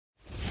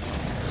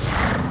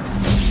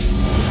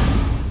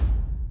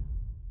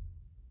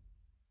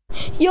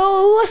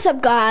Yo, what's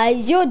up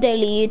guys? Your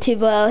daily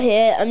YouTuber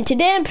here, and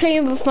today I'm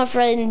playing with my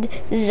friend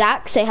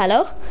Zach. Say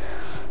hello.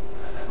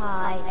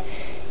 Hi.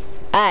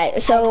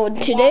 Alright, so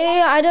today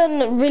I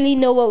don't really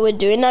know what we're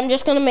doing. I'm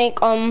just gonna make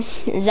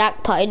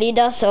Zach party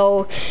leader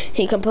so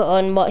he can put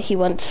on what he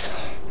wants.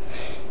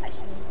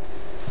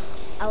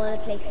 I wanna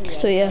play creative.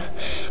 So yeah.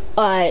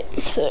 Alright,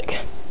 sick.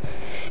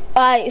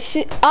 Alright,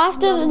 so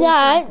after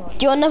that,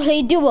 do you wanna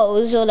play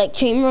duos or like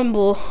Team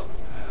Rumble?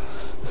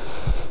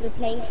 We're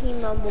playing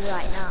Team Rumble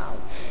right now.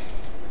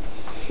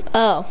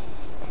 Oh.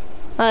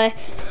 Alright.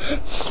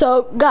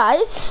 So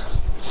guys,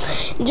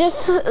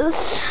 just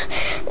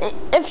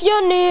if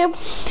you're new,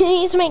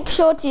 please make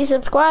sure to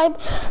subscribe,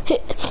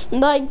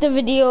 like the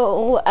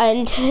video,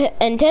 and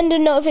turn the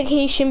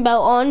notification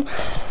bell on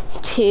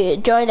to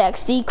join the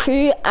XD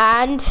crew,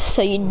 and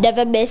so you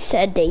never miss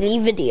a daily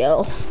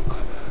video.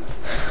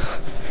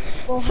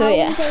 Well, So how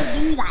yeah. do they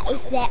do that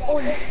if they're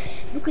on?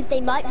 Because they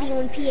might be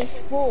on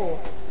PS4.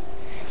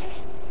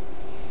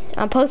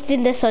 I'm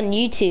posting this on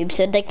YouTube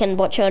so they can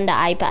watch it on the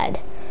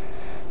iPad.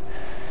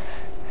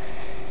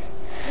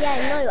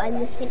 Yeah, I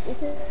know. And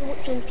this is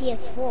watch on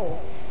PS4.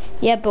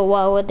 Yeah, but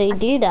why would they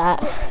do that?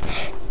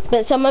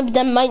 But some of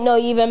them might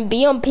not even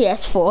be on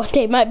PS4.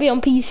 They might be on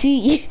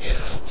PC.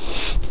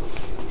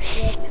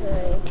 Yeah,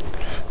 true.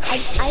 I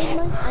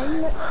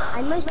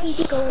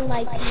mostly go on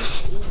my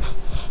PC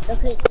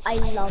because I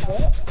love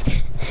it.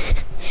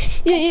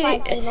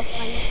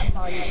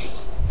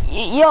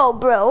 Yo,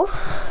 bro.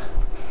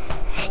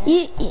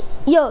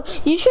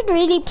 You should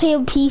really play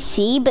on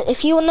PC, but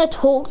if you wanna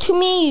talk to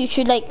me, you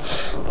should like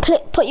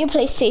put your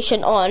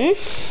PlayStation on,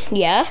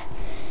 yeah.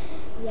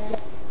 Yeah.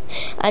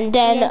 And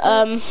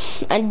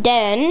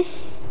then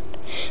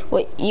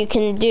what you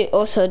can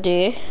also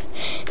do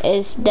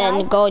is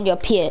then go on your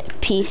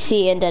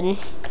PC and then,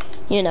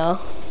 you know.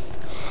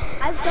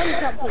 I've done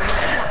something like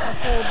that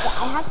before, but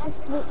I have to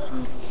switch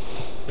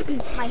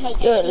my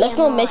HDMI. Yo, let's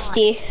go,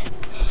 Misty.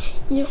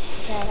 Yeah.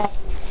 Okay.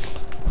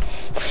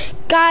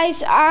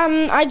 Guys,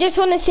 I just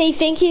want to say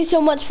thank you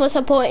so much for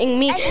supporting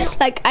me.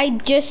 Like, I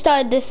just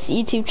started this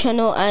YouTube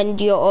channel,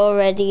 and you're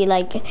already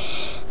like, and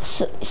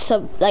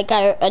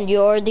you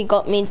already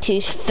got me to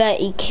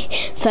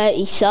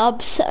 30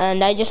 subs,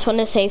 and I just want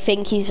to say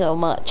thank you so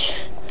much.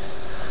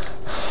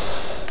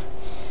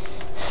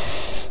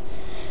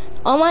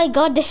 Oh my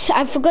God,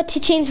 I forgot to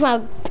change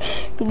my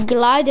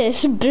glider.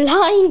 It's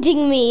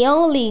blinding me.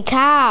 Holy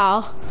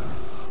cow.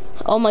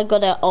 Oh my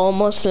God, I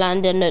almost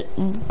landed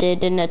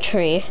in a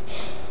tree.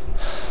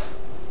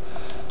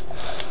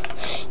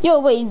 Yo,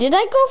 wait, did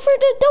I go through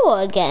the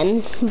door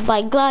again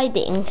by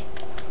gliding?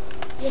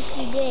 Yes,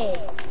 you did.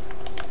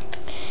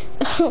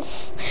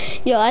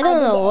 Yo, I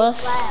don't know what.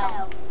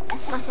 Wow.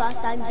 That's my first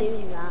time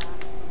doing that.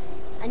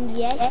 And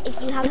yes, if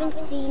you haven't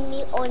seen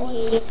me on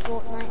his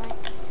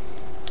Fortnite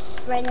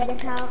friends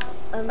account,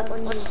 on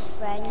his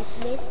friends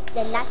list,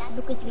 then that's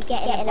because we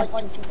get in a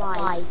bunch of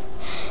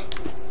fights.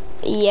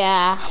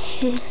 Yeah,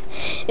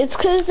 it's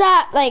cause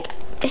that like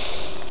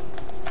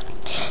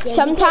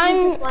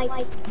sometimes,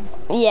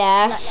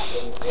 yeah,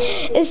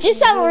 it's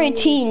just our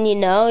routine, you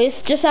know.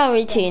 It's just our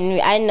routine.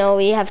 I know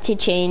we have to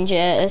change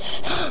it.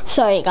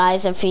 Sorry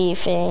guys, if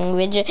anything,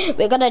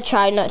 we're gonna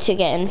try not to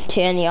get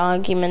into any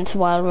arguments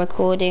while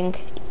recording,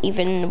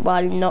 even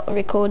while not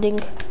recording.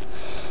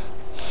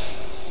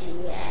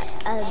 Yeah.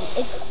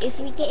 If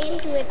we get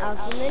into an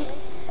argument,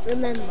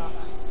 remember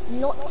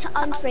not to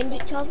unfriend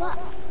each other.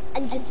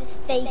 And just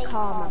stay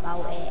calm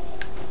about it.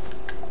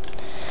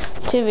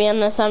 To be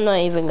honest, I'm not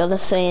even gonna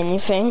say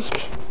anything.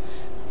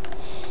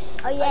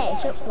 Oh yeah,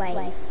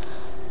 shockwave.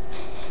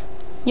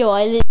 Yo,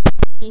 I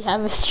literally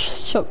have a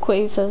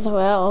shockwave as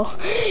well.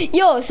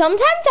 Yo,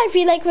 sometimes I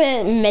feel like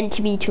we're meant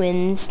to be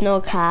twins,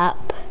 no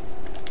cap.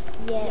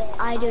 Yeah,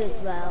 I do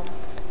as well.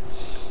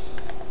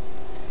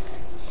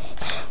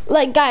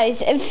 Like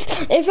guys, if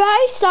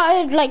I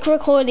started like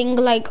recording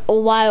like a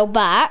while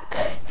back,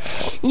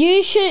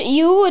 you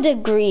would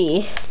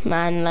agree,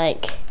 man,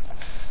 like,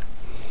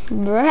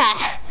 bruh.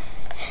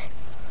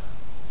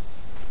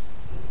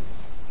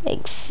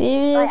 Like,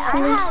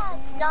 seriously? I have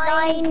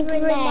 9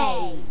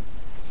 grenades.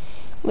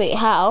 Wait,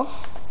 how?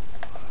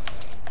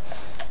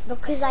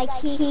 Because I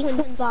keep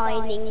on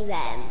finding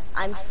them.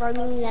 I'm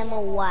throwing them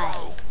away.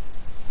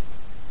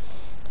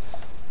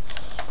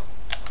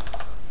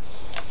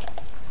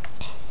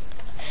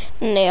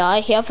 They are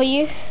here for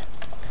you.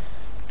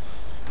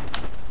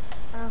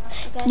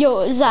 Okay.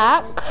 Yo,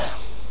 Zach,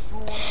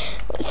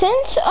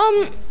 since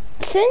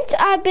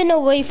I've been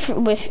away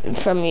from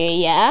you,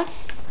 yeah?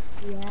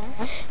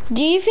 Yeah.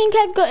 Do you think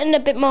I've gotten a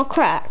bit more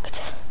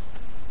cracked?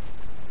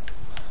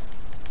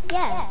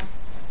 Yeah.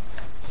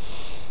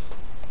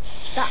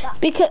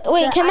 Because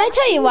wait, can I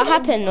tell you what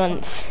happened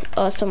once?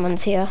 Oh,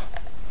 someone's here.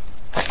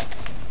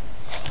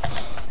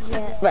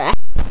 Yeah. Right.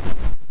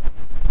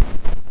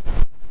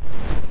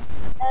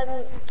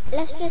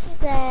 Let's just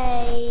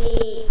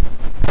say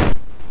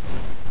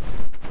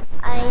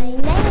I may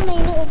or may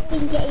not have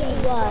been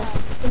getting worse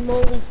the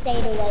more we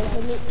stayed away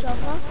from each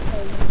other,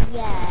 so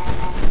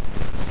yeah.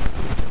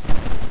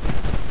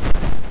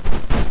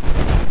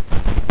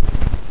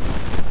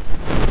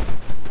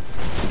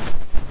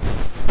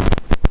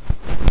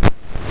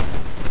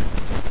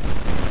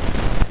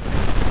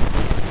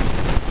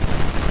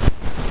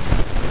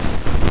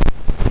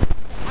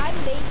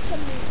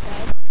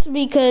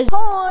 because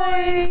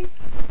Hi.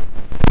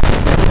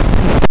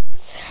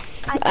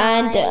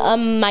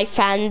 and my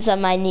fans are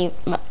my new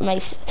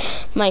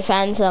my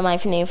fans are my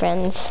new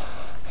friends.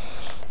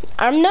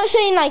 I'm not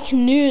saying like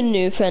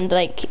new friend,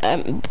 like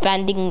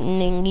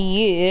abandoning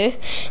you.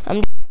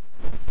 I'm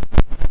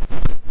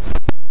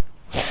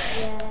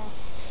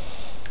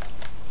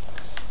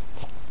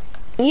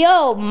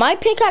Yo, my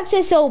pickaxe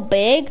is so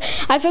big.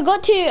 I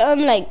forgot to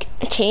like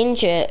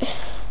change it.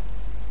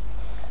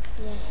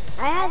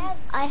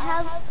 I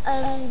have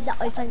the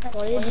open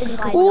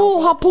solid.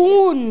 Ooh,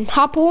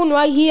 harpoon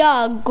right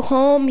here.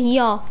 Come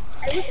here. I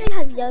also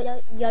have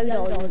yo-yo.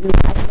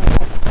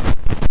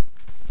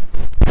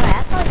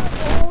 I can't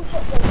all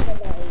shotgun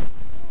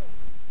grenades.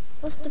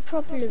 What's the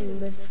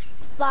problem with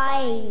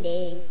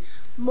finding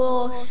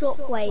more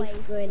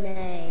shockwave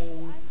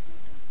grenades?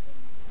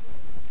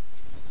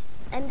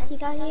 Empty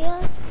gun here?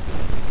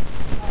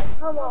 Oh,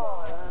 come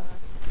on.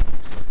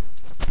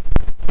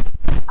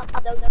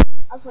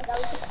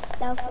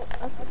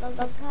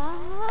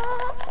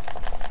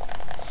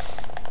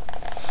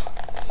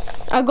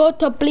 I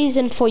got a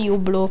present for you,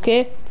 bro,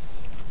 okay?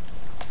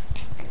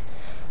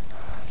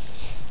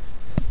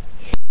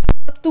 You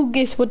have to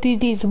guess what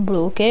it is,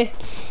 bro, okay?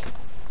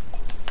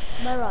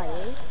 Where are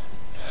you?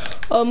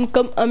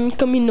 I'm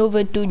coming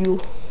over to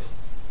you.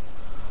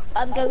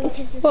 I'm going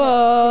to the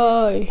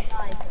Bye.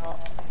 side.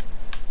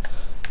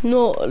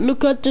 No,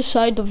 look at the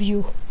side of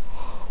you.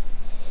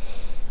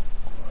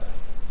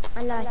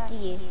 I like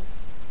you.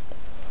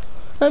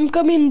 I'm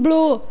coming,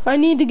 bro. I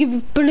need to give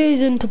a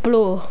present,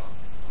 bro.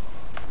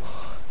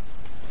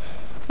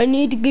 I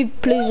need to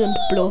give present,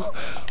 bro.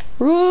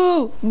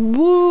 Woo,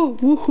 woo,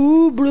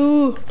 woohoo,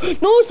 bro.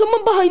 No,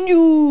 someone behind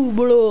you,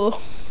 bro.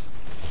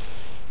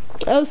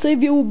 I'll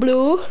save you,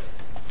 bro.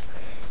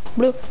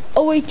 Bro.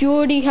 Oh wait, you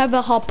already have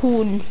a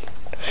harpoon.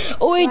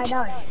 Oh wait. No,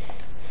 I don't.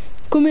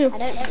 Come here. I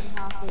don't have a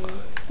harpoon.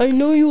 I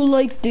know you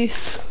like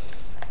this.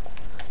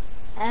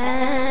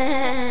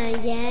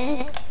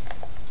 Yes.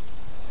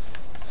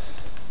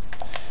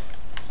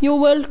 You're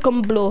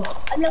welcome, bro.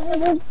 I'm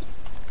level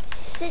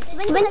Since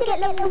when I get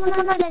level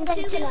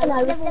 102 and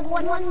I level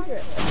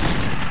 100?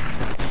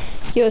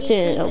 You're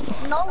saying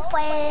No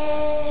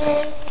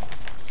way.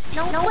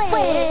 No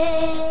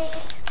way.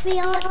 We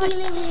are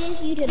dealing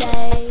with you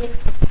today.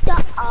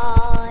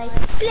 Die.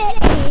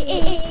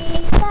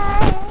 Please.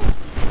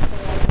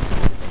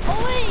 Oh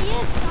wait,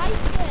 yes, I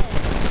said.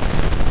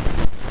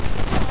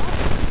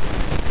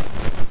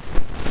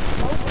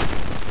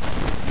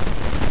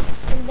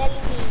 I'm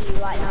telling you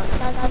right now, it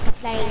sounds like a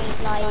plane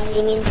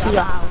flying into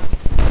your house.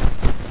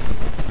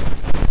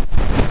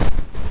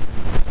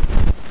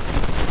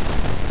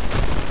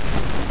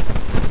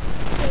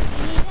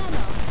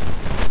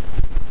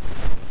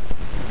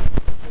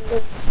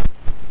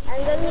 I'm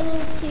going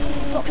to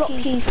drop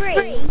you 3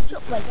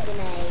 shockwave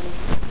grenades.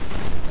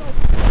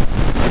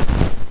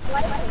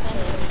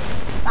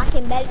 Back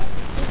in bed, you.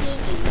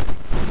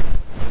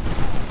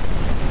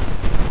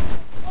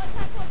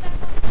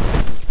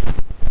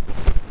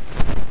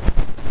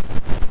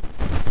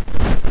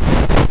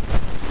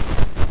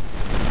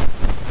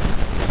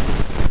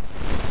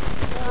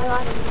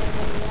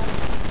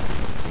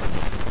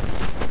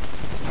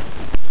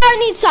 I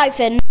need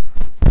siphon.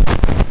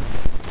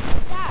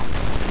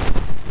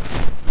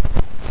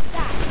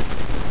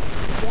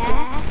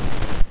 Yeah.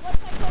 What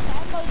type of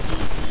ammo do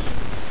you need?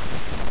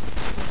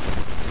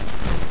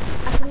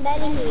 I can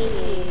barely hear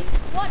you.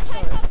 What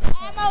type of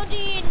ammo do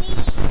you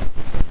need?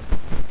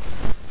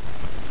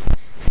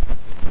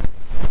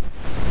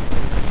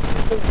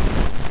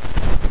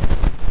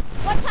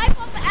 What type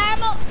of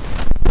ammo?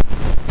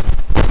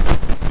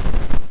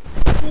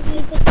 You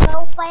need the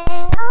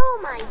girlfriend. Oh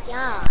my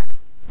god.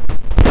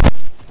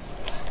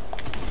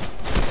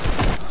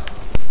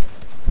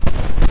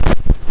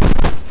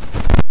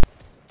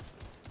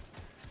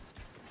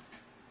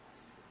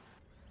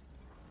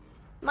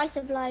 My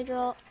supply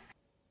drop.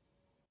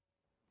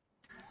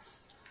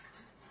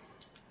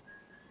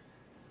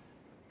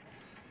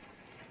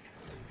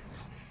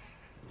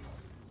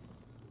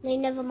 No,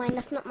 never mind.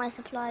 That's not my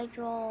supply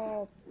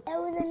drop.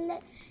 There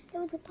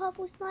was a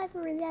purple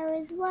sniper in there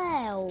as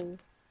well.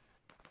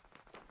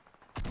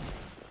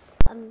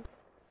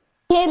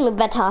 Hear me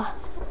better.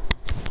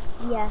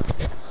 Yeah.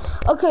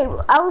 Okay,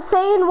 I was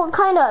saying, what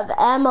kind of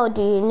ammo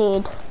do you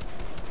need?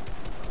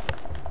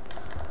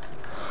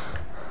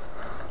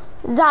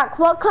 Zach,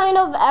 what kind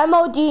of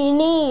ammo do you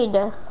need?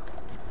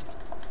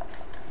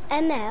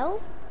 ML?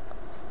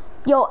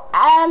 Your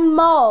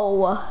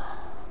ammo.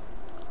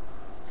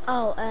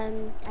 Oh, I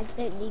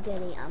don't need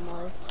any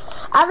ammo.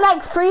 I have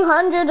like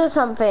 300 or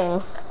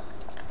something.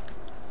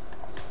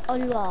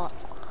 On what?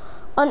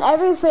 On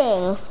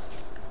everything.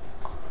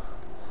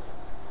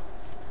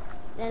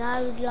 Then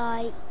I would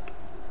like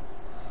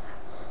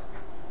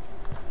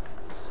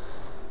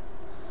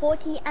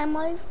 40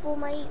 ammo for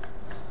my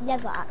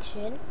lever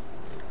action,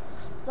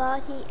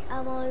 30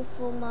 ammo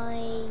for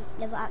my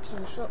lever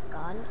action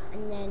shotgun,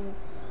 and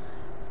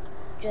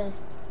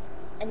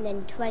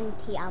then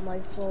 20 ammo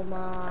for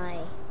my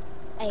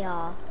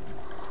AR.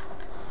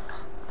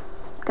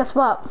 Guess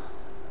what?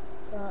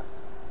 What?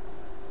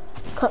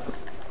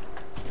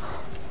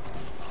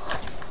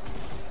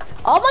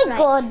 Oh my Right.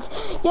 god!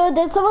 Yo,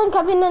 there's someone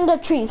coming in the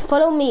trees.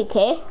 Follow me,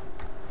 okay?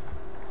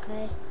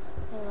 Okay.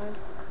 Hang on.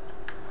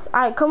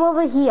 Alright, come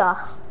over here.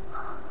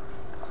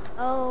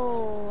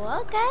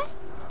 Oh, okay.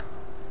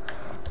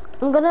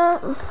 I'm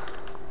gonna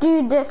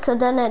do this so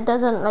then it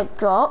doesn't like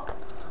drop.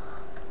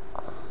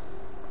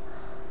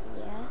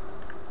 Yeah.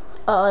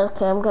 Oh,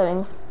 okay, I'm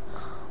going.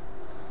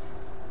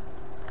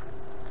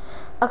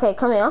 Okay,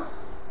 come here.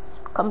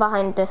 Come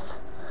behind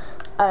this.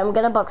 I'm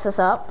gonna box this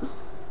up.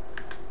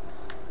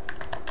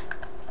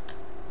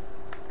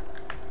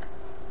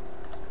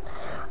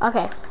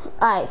 Okay,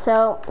 alright,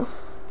 so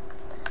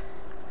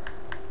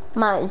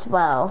might as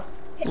well,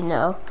 you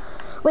know.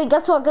 Wait,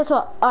 guess what?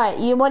 Alright,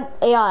 you want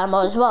AR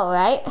ammo as well,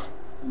 right?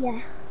 Yeah.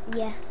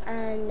 Yeah.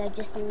 And I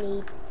just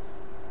need.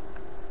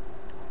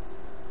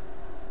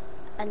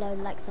 I know,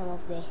 like some of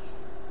this.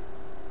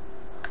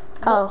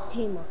 Not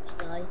too much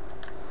though.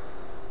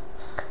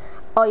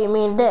 Oh, you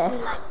mean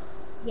this?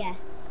 Yeah.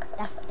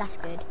 That's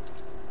good.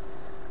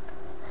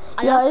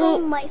 I Yeah,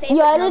 love how my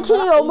favorite I number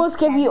literally is almost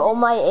give you 7. all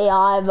my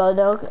AR ammo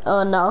though.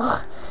 Oh no.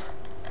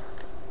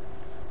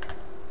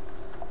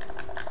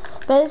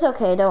 But it's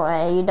okay, don't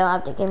worry. You don't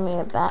have to give me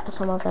it back,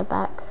 some of it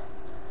back.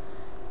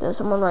 There's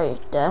someone right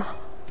there.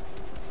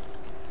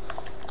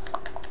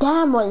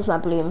 Damn, what is my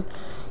bloom?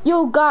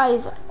 Yo,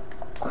 guys,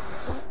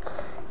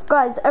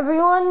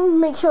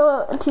 everyone make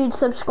sure to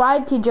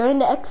subscribe to join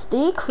the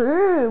XD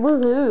crew.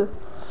 Woohoo.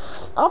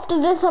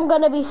 After this, I'm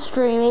gonna be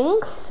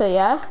streaming, so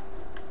yeah.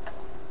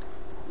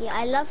 Yeah,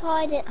 I love how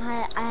I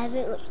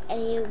haven't watched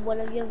any one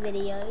of your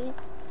videos,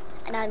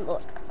 and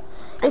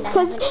It's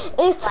cause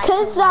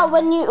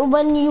when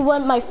you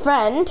weren't my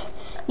friend,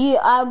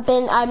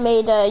 I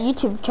made a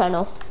YouTube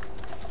channel.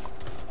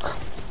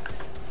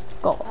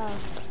 Go. Oh,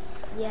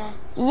 yeah.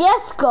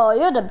 Yes, go.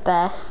 You're the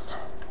best.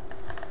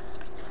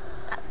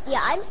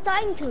 Yeah, I'm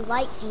starting to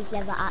like these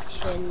lever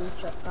action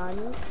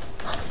shotguns.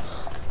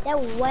 They're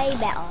way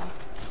better.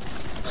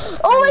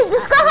 Oh wait,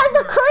 this guy has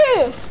the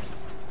crew.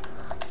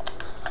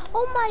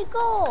 Oh my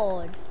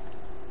god!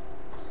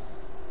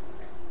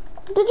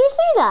 Did you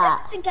see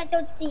that? I think I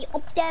don't see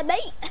up there,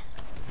 mate.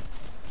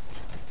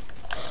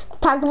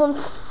 Tagged one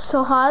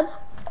so hard.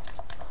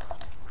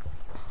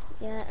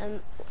 Yeah,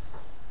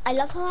 I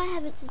love how I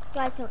haven't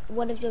subscribed to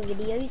one of your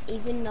videos,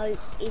 even though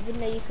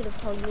you could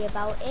have told me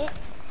about it,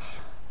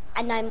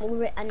 and I'm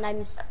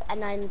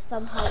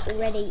somehow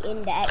already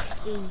in the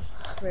XD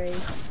crew.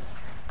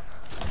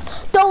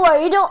 Don't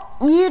worry,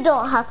 you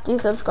don't have to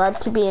subscribe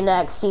to be in the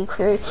XD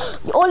crew.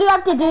 All you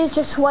have to do is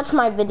just watch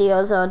my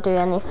videos or do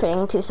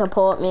anything to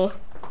support me.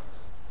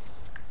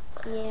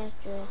 Yeah,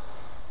 true.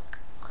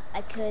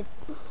 I could,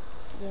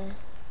 yeah.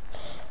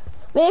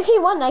 But if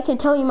you want, I can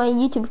tell you my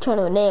YouTube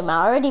channel name.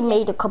 I already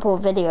made a couple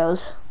of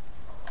videos.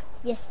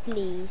 Yes,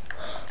 please.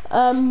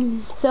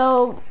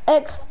 So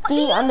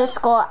XD_Asim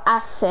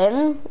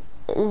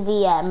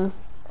ZM.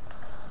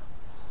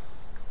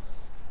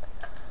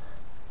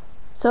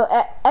 So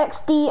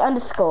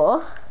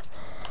XD_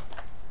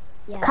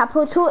 Yeah.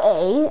 capital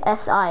A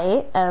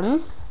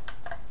SIM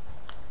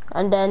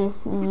and then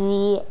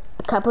Z,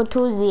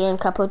 capital Z and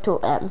capital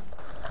M.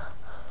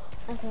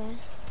 Okay.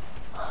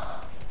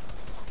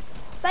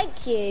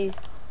 Thank you.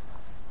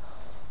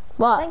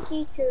 What? Thank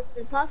you to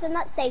the person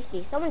that saved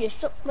me. Someone just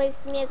shook me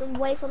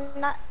away from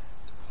that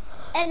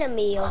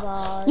enemy of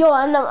ours. Yo,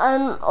 and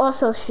I'm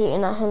also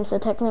shooting at him, so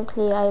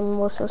technically I'm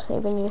also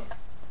saving you.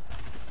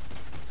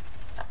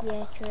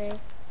 Yeah, true.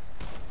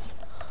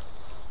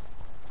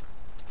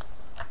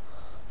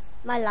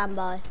 My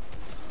Lambo.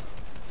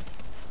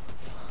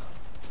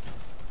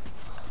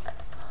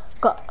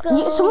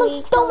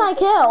 Someone stole my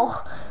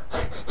kill.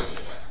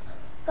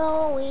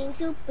 Going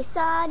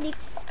supersonic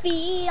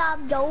speed,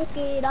 I'm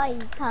joking, I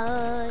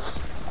can't.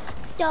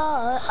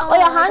 Oh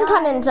yeah, hand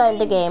cannons are in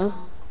the game.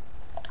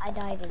 I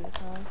died in the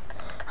car.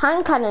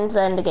 Hand cannons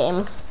are in the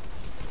game.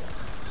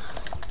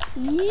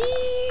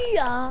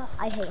 Yeah,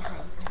 I hate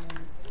hand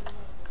cannons.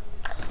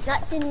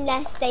 That's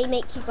unless they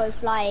make you go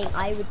flying.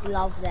 I would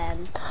love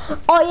them.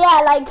 Oh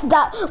yeah, like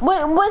that.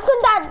 Wait,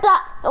 wasn't that?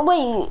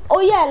 Wait.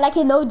 Oh yeah, like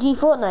in OG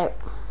Fortnite.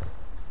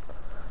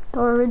 The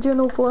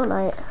original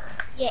Fortnite.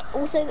 Yeah,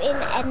 also in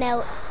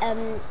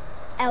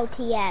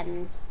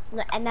LTMs,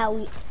 not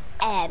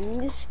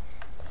MLMs.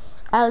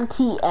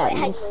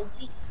 LTMs.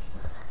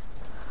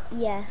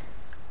 Yeah.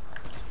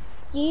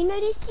 Do you know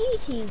this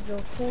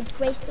YouTuber called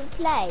Crystal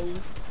Plays?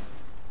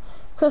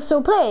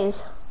 Crystal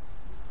Plays.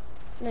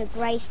 No,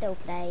 Gray Still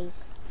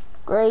Plays.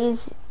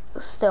 Gray's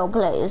still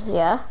plays,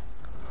 yeah.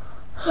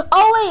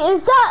 Oh wait,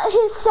 is that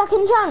his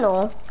second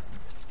channel?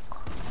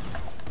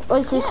 Or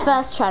is his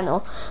first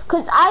channel?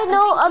 Cause I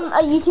know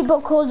a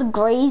YouTuber called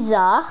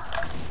Grazer.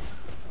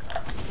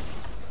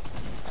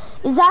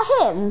 Is that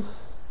him?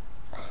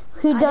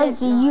 Who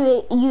does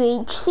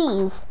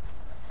UHCs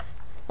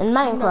in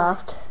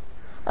Minecraft?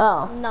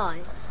 Oh. No,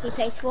 he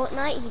plays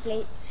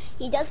Fortnite.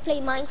 He does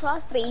play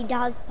Minecraft, but he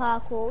does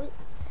parkour.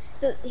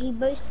 But he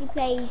mostly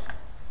plays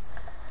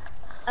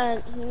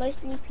He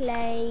mostly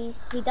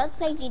plays. He does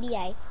play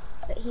GTA,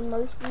 but he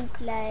mostly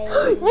plays.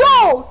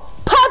 Yo,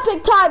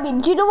 perfect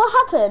timing. Do you know what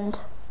happened?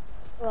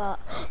 What?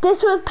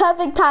 This was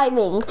perfect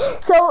timing.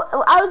 So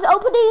I was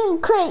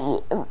opening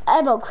crate,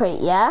 ammo crate,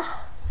 yeah.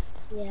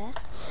 Yeah.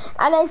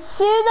 And as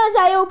soon as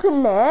I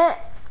opened it,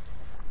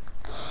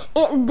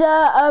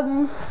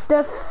 the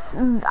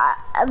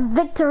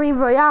victory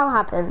royale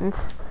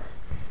happens.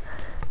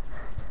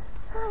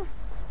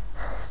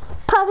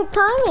 Perfect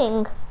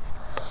timing.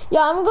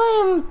 Yeah, I'm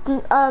going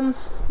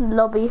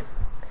lobby.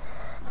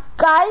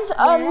 Guys,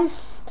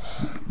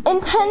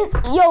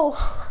 yo,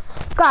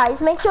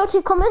 guys, make sure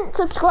to comment,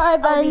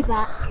 subscribe,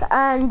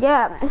 and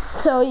yeah.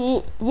 So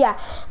yeah,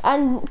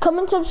 and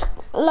comment,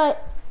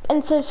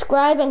 and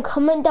subscribe, and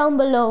comment down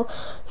below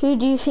who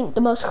do you think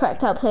the most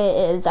cracked out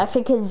player is. I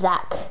think it's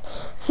Zach.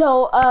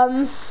 So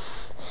yeah,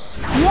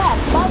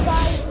 bye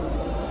guys.